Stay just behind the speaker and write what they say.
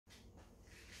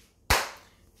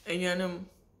And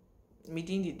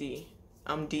meeting the day.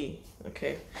 I'm D.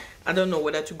 Okay. I don't know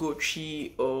whether to go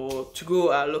Chi or to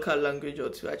go our local language or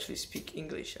to actually speak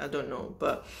English. I don't know.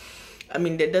 But I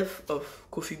mean the death of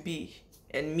Kofi B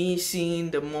and me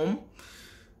seeing the mom,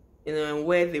 and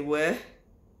where they were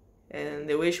and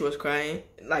the way she was crying,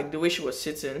 like the way she was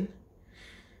sitting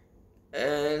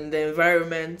and the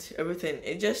environment, everything,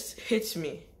 it just hits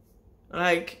me.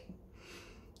 Like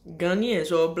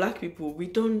Ghanaians or black people, we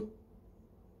don't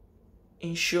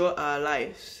insure our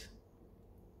lives.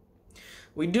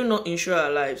 We do not insure our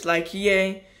lives. Like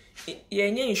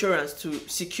insurance to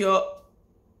secure,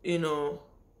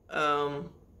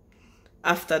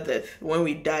 after death, when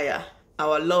we die,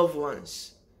 our loved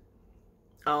ones,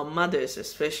 our mothers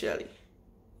especially,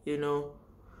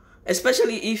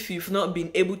 especially if you've not been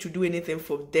able to do anything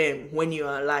for them when you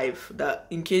are alive, that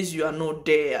in case you are not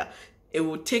there, it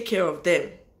will take care of them.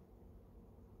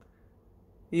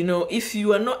 If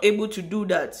you are not able to do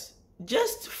that,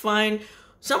 just find,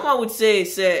 someone would say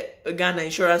a Ghana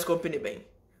insurance company, bang.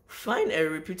 Find a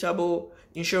reputable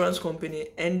insurance company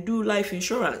and do life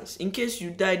insurance. In case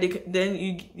you die, then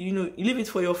you leave it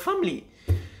for your family,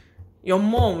 your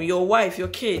mom, your wife, your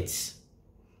kids.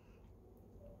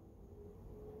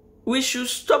 We should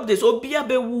stop this.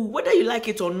 Whether you like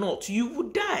it or not, you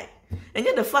would die. And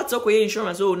yet the fact of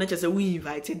insurance, nature say we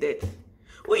invited death.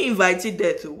 We invited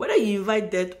death. Whether you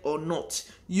invite death or not,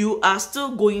 you are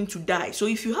still going to die. So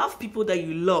if you have people that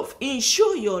you love,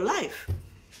 insure your life.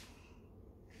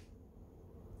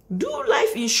 Do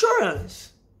life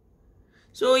insurance.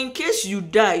 So in case you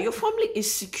die, your family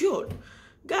is secured.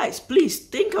 Guys, please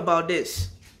think about this.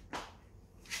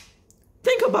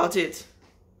 Think about it.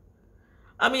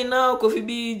 I mean, now Kofi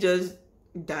B just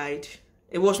died.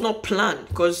 It was not planned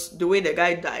because the way the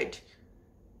guy died,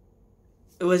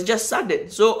 it was just sudden.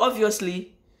 So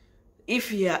obviously, if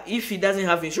he doesn't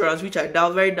have insurance, which I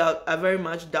very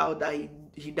much doubt that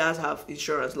he does have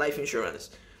insurance, life insurance.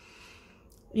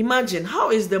 Imagine,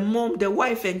 how is the mom, the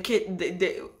wife, and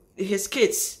his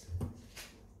kids?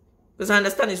 Because I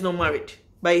understand he's not married,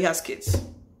 but he has kids.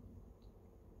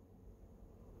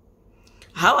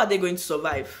 How are they going to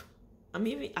survive? I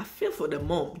mean, I feel for the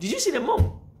mom. Did you see the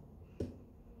mom?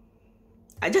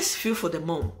 I just feel for the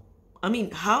mom. I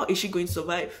mean, how is she going to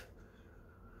survive?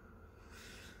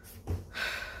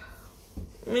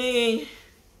 Me,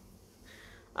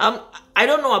 I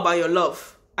don't know about your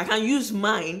love. I can use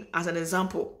mine as an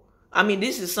example. I mean,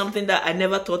 this is something that I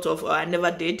never thought of or I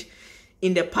never did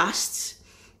in the past.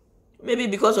 Maybe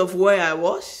because of where I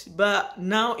was. But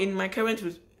now in my current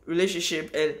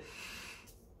relationship and,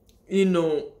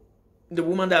 the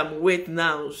woman that I'm with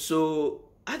now, so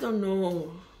I don't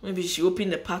know. Maybe she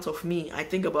opened a part of me. I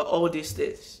think about all these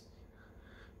things.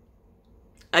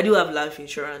 I do have life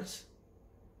insurance.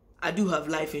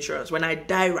 When I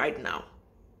die right now,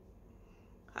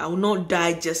 I will not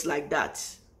die just like that.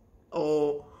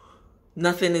 Or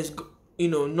nothing is,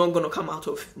 not going to come out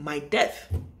of my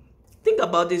death. Think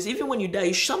about this. Even when you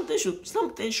die, something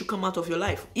should come out of your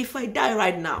life. If I die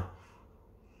right now,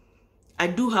 I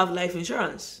do have life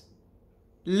insurance.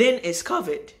 Lyn is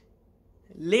covered.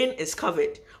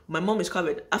 My mom is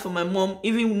covered. After my mom,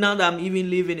 even now that I'm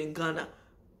even living in Ghana,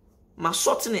 I'm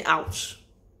sorting it out.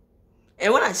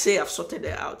 And when I say I've sorted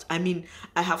it out, I mean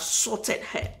I have sorted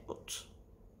her out.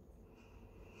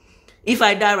 If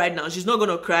I die right now, she's not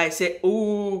gonna cry, say,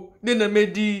 "Oh, Nena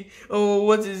Medi, oh,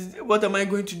 what am I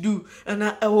going to do?"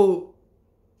 And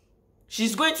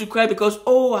she's going to cry because,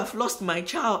 "Oh, I've lost my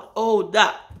child." Oh,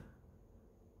 that.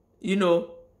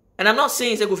 And I'm not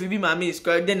saying Kofi B Mami is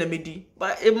correct, then Medi,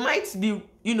 but it might be,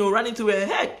 running through her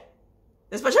head.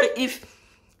 Especially if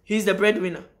he's the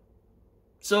breadwinner.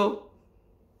 So,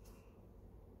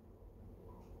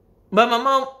 but my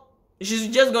mom, she's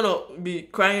just gonna be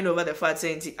crying over the fact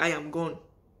saying, "I am gone.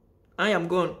 I am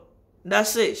gone."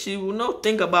 That's it. She will not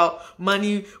think about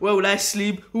money, where will I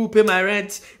sleep, who will pay my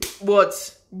rent,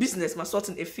 what business, my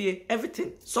sorting,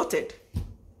 everything sorted.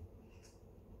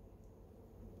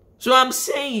 So I'm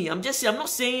not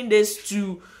saying this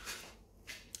to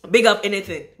big up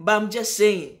anything, but I'm just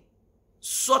saying,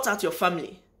 sort out your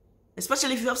family.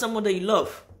 Especially if you have someone that you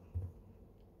love.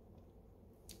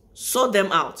 Sort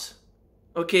them out.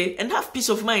 Okay? And have peace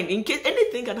of mind in case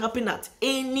anything can happen at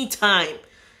any time.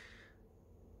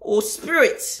 Or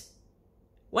spirit,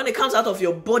 when it comes out of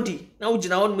your body, now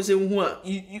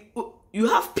you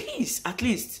have peace at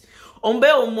least. But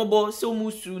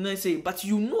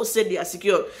say they are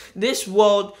secure. This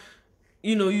world,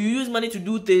 you use money to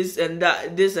do this and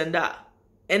that.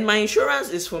 And my insurance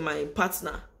is for my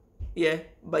partner. Yeah.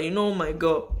 But my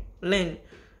girl, Lyn,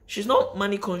 she's not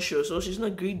money conscious, so she's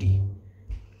not greedy.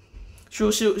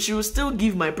 She will still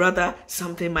give my brother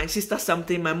something, my sister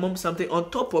something, my mom something on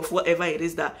top of whatever it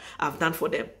is that I've done for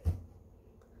them.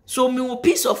 So me with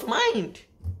peace of mind.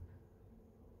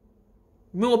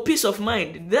 Me with peace of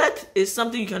mind. That is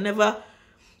something you can never,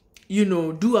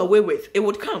 do away with. It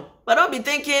would come. But don't be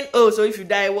thinking, oh, so if you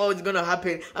die, what's going to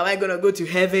happen? Am I going to go to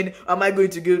heaven? Am I going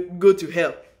to go to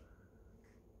hell?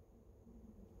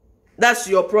 That's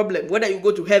your problem, whether you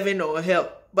go to heaven or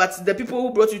hell. But the people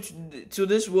who brought you to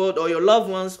this world, or your loved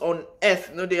ones on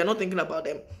earth, they are not thinking about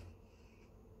them.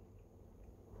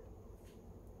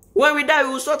 When we die, we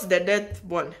will sort the death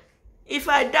one. If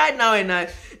I die now and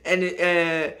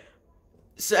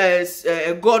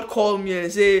God call me and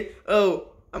say, oh,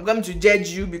 I'm coming to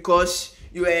judge you because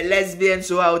you are a lesbian,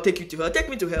 so I will take you to hell. Take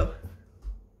me to hell.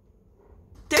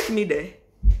 Take me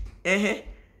there.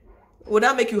 Would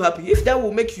that make you happy? If that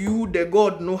will make you, the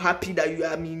God, not happy that you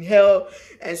are in hell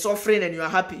and suffering and you are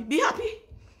happy, be happy.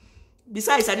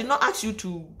 Besides, I did not ask you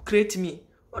to create me.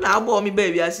 Me,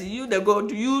 baby, I see you, the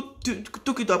God, you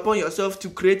took it upon yourself to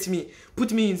create me,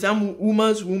 put me in some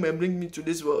woman's womb and bring me to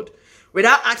this world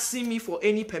without asking me for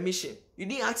any permission. You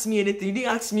didn't ask me anything. You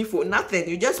didn't ask me for nothing.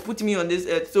 You just put me on this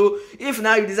earth. So if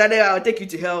now you decided I'll take you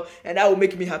to hell and that will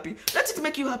make me happy, let it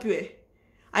make you happy. Eh?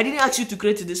 I didn't ask you to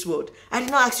create this world. I did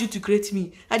not ask you to create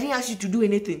me. I didn't ask you to do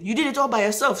anything. You did it all by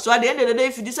yourself. So at the end of the day,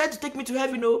 if you decide to take me to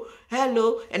heaven,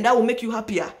 hello, and that will make you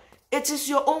happier, it is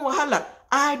your own wahala.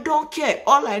 I don't care.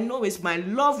 All I know is my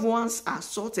loved ones are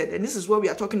sorted. And this is what we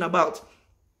are talking about.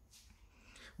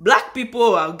 Black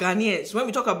people are Ghanaians. When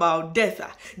we talk about death,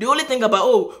 they only think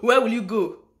about, where will you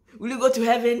go? Will you go to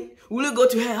heaven? Will you go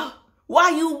to hell? Why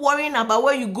are you worrying about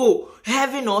where you go,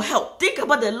 heaven or hell? Think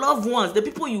about the loved ones, the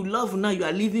people you love now you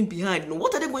are leaving behind.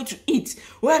 What are they going to eat?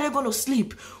 Where are they going to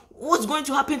sleep? What's going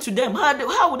to happen to them?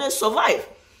 How will they survive?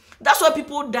 That's why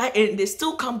people die and they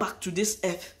still come back to this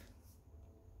earth.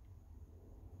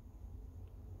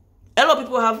 A lot of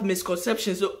people have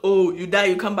misconceptions. So, you die,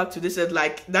 you come back to this earth.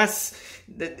 Like that's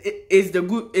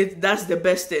the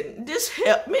best thing. This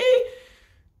hell,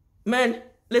 man,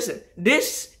 listen,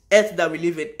 this earth that we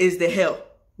live in is the hell.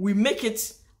 We make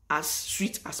it as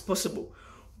sweet as possible.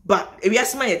 But if you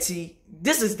ask me,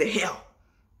 this is the hell.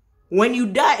 When you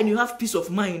die and you have peace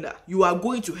of mind, you are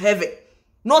going to heaven.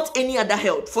 Not any other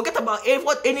hell. Forget about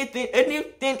anything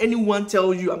anyone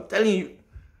tells you. I'm telling you.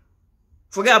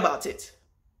 Forget about it.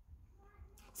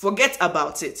 Forget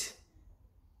about it.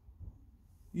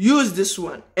 Use this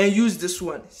one and use this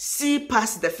one. See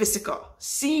past the physical.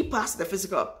 See past the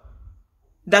physical.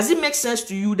 Does it make sense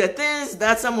to you? The things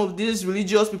that some of these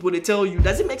religious people, they tell you,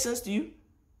 does it make sense to you?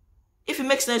 If it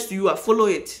makes sense to you, follow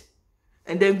it.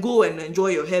 And then go and enjoy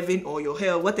your heaven or your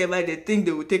hell, whatever they think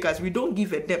they will take us. We don't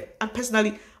give a damn. And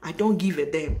personally, I don't give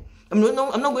a damn. I'm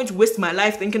not going to waste my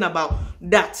life thinking about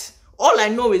that. All I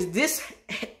know is this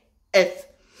earth.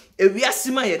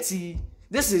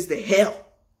 This is the hell.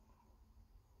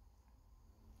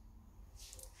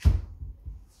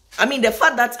 I mean, the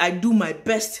fact that I do my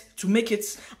best to make it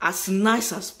as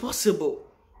nice as possible,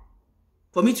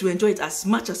 for me to enjoy it as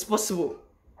much as possible,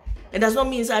 it does not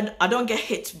mean I don't get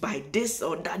hit by this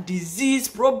or that disease,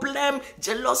 problem,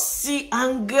 jealousy,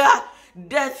 anger,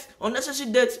 death,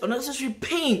 unnecessary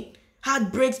pain,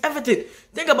 heartbreaks, everything.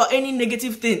 Think about any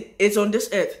negative thing. It's on this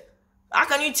earth. How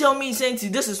can you tell me, saying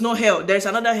this is not hell, there's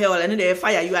another hell, and then there's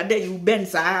fire, you are there, you burn,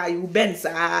 sir, you burn,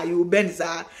 sir, you burn,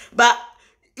 sir. But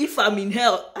if I'm in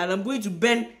hell and I'm going to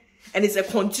burn and it's a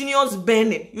continuous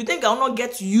burning, you think I'll not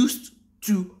get used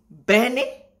to burning?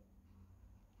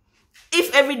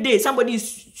 If every day somebody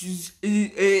is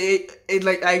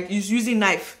using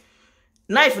knife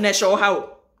in show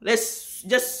how, let's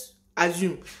just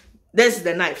assume there's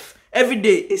the knife. Every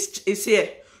day it's here.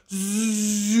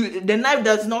 The knife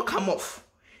does not come off.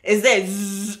 It's there.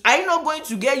 Are you not going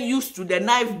to get used to the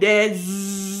knife there?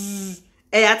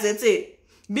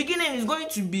 Beginning is going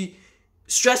to be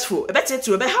stressful, a bit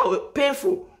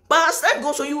painful. But as time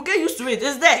goes on, you will get used to it.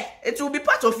 It's there. It will be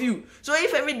part of you. So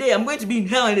if every day I'm going to be in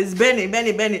hell and it's burning,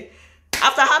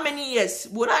 after how many years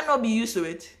would I not be used to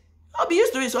it? I'll be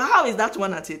used to it. So how is that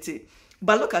one at it?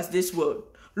 But look at this world.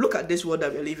 Look at this world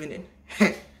that we're living in.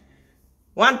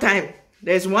 One time,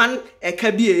 there's one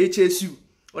Kabi HSU.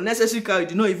 Unnecessary car you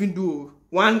did not even do.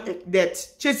 One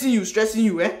death chasing you, stressing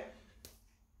you,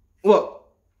 What?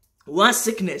 One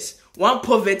sickness, one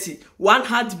poverty, one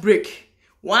heartbreak,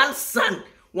 one sun,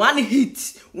 one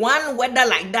heat, one weather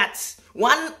like that,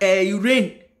 one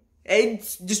rain,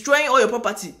 destroying all your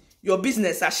property, your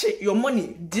business, your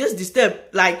money, just disturb,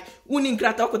 like one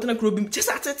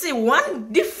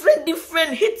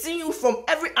different hitting you from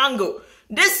every angle.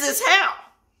 This is hell.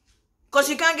 because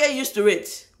you can't get used to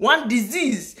it. One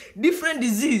disease, different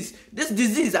disease, this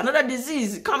disease, another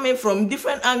disease coming from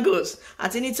different angles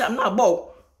at any time. Now,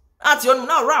 bow. At your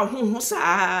now round,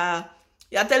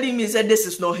 you're telling me that this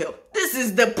is not hell. This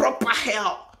is the proper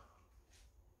hell.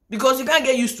 Because you can't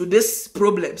get used to these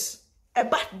problems.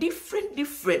 But different.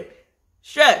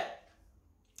 Sure.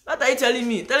 What are you telling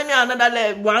me? Telling me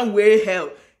another one way hell.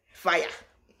 Fire.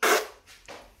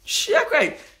 Sure,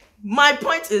 right. My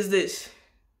point is this.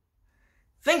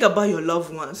 Think about your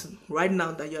loved ones right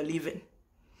now that you're living.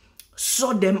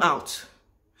 Sort them out.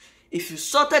 If you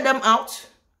sorted them out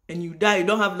and you die, you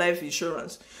don't have life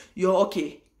insurance, you're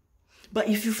okay. But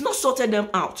if you've not sorted them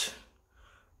out,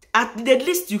 at the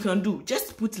least you can do,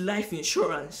 just put life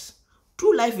insurance.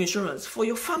 True life insurance for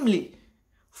your family,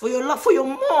 for your love, for your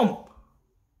mom,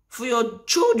 for your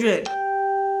children,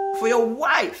 for your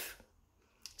wife.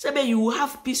 So that you will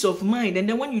have peace of mind. And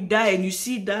then when you die and you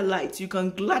see that light, you can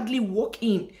gladly walk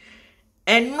in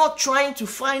and not trying to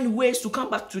find ways to come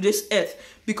back to this earth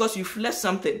because you've left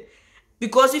something.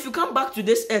 Because if you come back to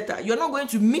this earth, you're not going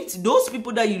to meet those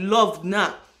people that you loved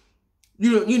now.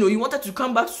 You know, you wanted to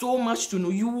come back so much to know.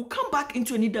 You will come back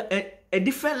into a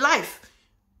different life.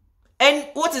 And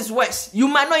what is worse, you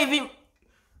will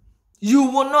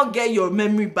not get your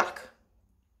memory back.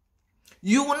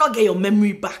 You will not get your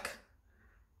memory back.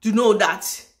 To know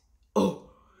that, oh,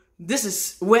 this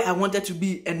is where I wanted to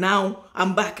be, and now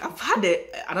I'm back. I've had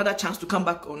another chance to come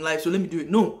back on life, so let me do it.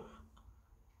 No.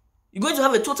 You're going to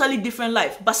have a totally different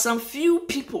life. But some few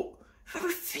people,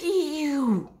 very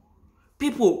few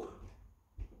people,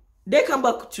 they come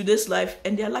back to this life,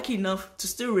 and they're lucky enough to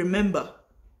still remember.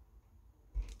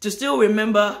 To still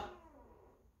remember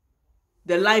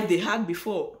the life they had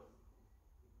before.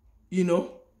 You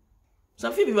know?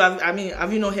 Some few people,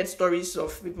 have you not heard stories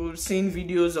of people, seen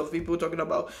videos of people talking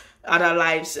about other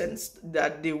lives and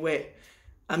that they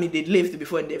lived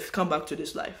before and they've come back to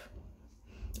this life.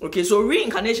 Okay, so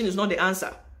reincarnation is not the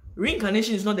answer.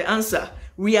 Reincarnation is not the answer.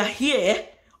 We are here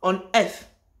on earth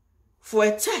for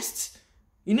a test.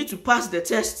 You need to pass the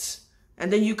tests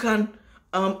and then you can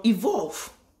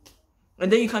evolve.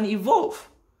 And then you can evolve.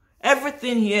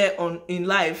 Everything here in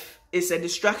life is a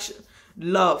distraction.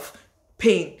 Love,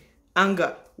 pain,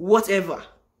 anger, whatever,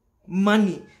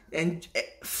 money, and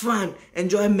fun,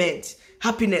 enjoyment,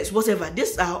 happiness, whatever.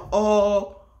 These are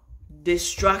all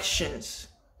distractions.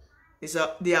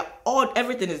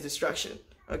 Everything is distraction.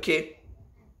 Okay.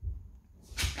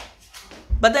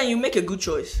 But then you make a good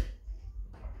choice.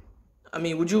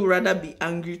 Would you rather be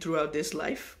angry throughout this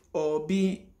life or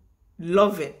be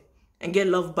loving and get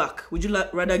love back? Would you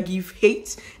rather give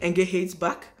hate and get hate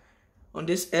back on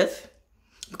this earth?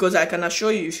 Because I can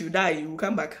assure you, if you die, you will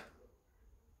come back.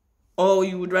 Or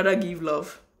you would rather give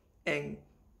love and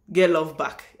get love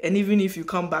back. And even if you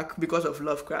come back because of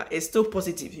love cry, it's still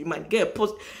positive. You might get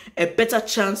a better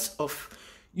chance of,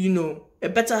 a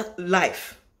better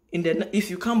life. If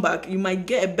you come back, you might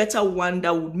get a better one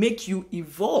that would make you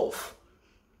evolve.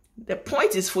 The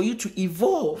point is for you to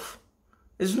evolve.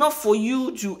 It's not for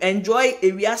you to enjoy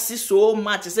a reality so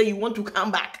much and say you want to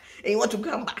come back, and you want to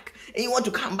come back, and you want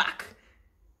to come back.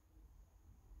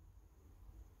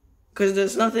 Because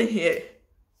there's nothing here.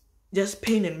 Just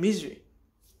pain and misery.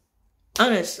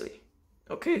 Honestly.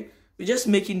 Okay? We're just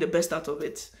making the best out of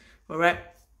it. Alright?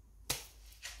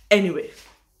 Anyway.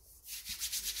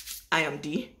 I am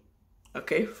D.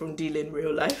 Okay? From D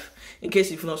Lyn-RealLife. In case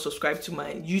you've not subscribed to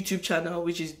my YouTube channel,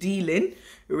 which is D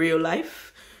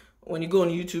Lyn-RealLife. When you go on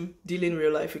YouTube, D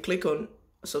Lyn-RealLife, you click on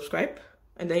subscribe.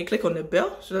 And then you click on the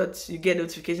bell so that you get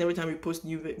notification every time we post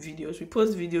new videos. We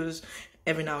post videos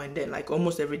every now and then, like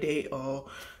almost every day or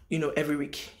every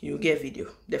week you get a video,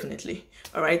 definitely.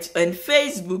 All right, and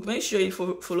Facebook, make sure you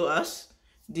follow us,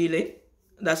 D-Lyn.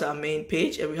 That's our main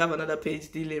page, and we have another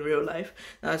page, D Lyn-RealLife.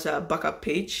 That's our backup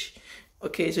page.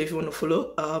 Okay, so if you want to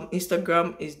follow,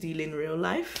 Instagram is D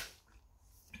Lyn-RealLife.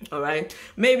 All right,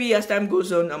 maybe as time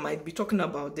goes on, I might be talking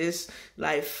about this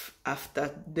life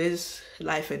after this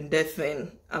life and death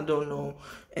thing. I don't know,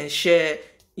 and share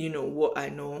what I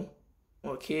know.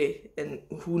 Okay, and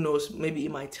who knows, maybe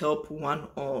it might help one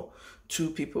or two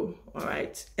people. All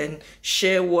right, and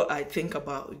share what I think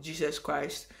about Jesus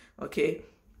Christ. Okay,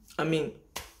 I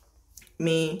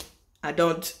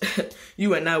don't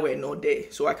you and I were not there,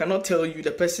 so I cannot tell you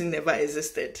the person never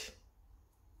existed.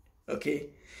 Okay,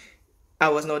 I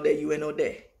was not there, you were not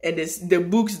there, and it's the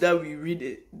books that we read,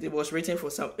 it was written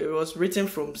from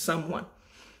someone.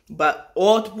 But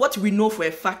what we know for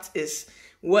a fact is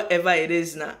whatever it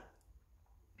is now,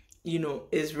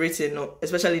 is written,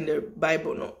 especially in the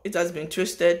Bible, it has been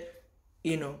twisted,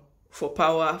 for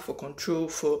power, for control,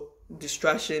 for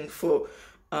distraction, for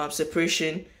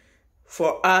separation,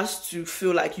 for us to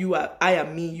feel like I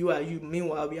am me, you are you.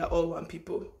 Meanwhile, we are all one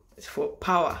people. It's for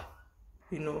power.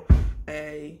 You know,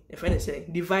 a friend is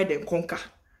saying, divide and conquer.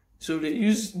 So they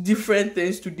use different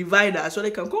things to divide us so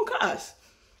they can conquer us.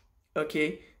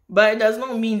 Okay? But it does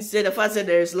not mean, say, the fact that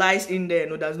there is lies in there,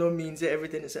 no, does not mean that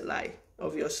everything is a lie.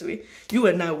 Obviously, you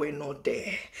and I were not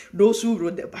there. Those who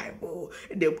wrote the Bible,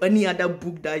 any other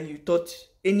book that you thought,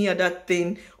 any other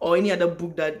thing, or any other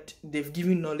book that they've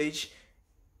given knowledge,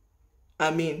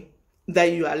 I mean, that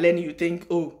you are learning, you think,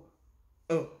 oh,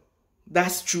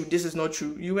 that's true, this is not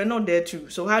true. You were not there too.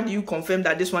 So how do you confirm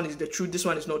that this one is the truth, this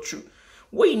one is not true?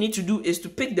 What you need to do is to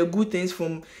pick the good things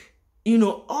from, you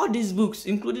know, all these books,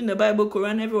 including the Bible,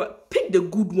 Quran, everywhere. Pick the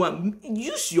good one.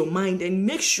 Use your mind and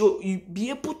make sure you be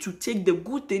able to take the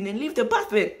good thing and leave the bad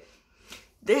thing.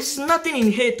 There's nothing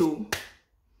in hate, oh.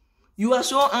 You are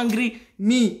so angry,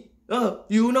 me. Oh,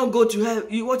 you will not go to hell.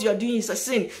 What you are doing is a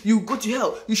sin. You go to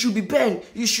hell. You should be banned.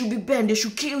 You should be banned. They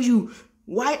should kill you.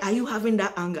 Why are you having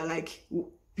that anger? Like,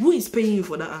 who is paying you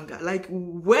for that anger? Like,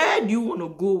 where do you want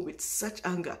to go with such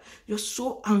anger? You're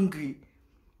so angry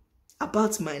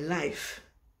about my life.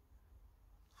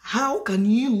 How can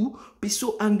you be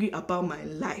so angry about my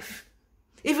life?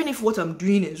 Even if what I'm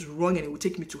doing is wrong and it will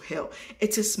take me to hell,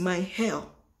 it is my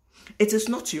hell. It is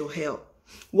not your hell.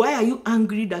 Why are you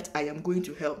angry that I am going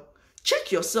to hell?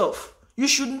 Check yourself. You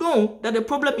should know that the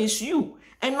problem is you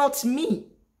and not me.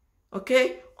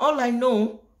 Okay? All I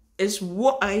know is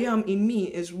what I am in me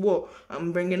is what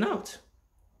I'm bringing out.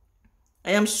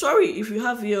 I am sorry if you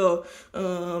have your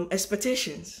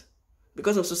expectations.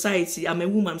 Because of society, I'm a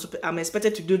woman, I'm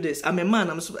expected to do this. I'm a man,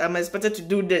 I'm expected to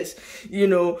do this. You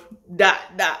know,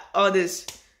 that, all this.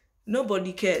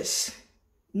 Nobody cares.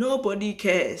 Nobody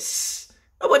cares.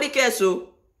 Nobody cares.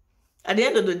 So, at the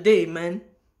end of the day, man,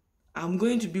 I'm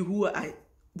going to be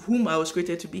whom I was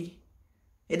created to be.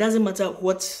 It doesn't matter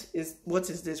what is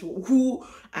this. Who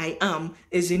I am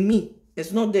is in me.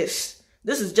 It's not this.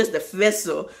 This is just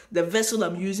the vessel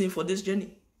I'm using for this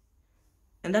journey.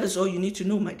 And that is all you need to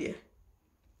know, my dear.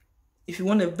 If you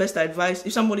want the best advice,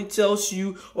 if somebody tells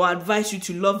you or advise you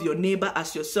to love your neighbor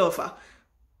as yourself,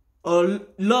 or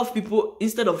love people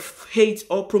instead of hate,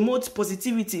 or promote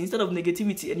positivity instead of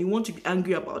negativity, and you want to be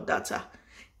angry about that,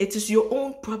 it is your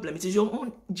own problem. It is your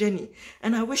own journey.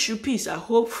 And I wish you peace.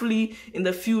 Hopefully in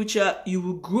the future, you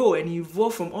will grow and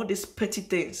evolve from all these petty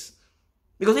things.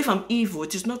 Because if I'm evil,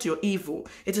 it is not your evil.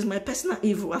 It is my personal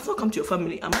evil. I've not come to your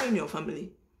family. I'm not in your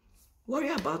family. Worry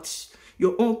about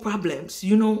your own problems.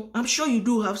 You know, I'm sure you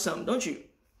do have some, don't you?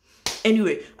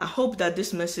 Anyway, I hope that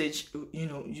this message, you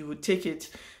know, you will take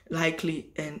it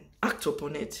lightly and act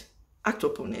upon it. Act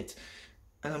upon it.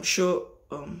 And I'm sure,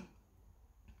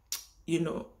 you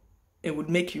know, it would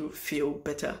make you feel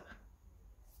better.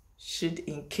 Should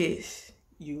in case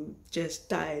you just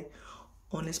die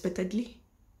unexpectedly.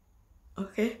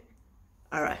 Okay?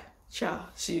 Alright. Ciao.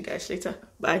 See you guys later.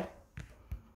 Bye.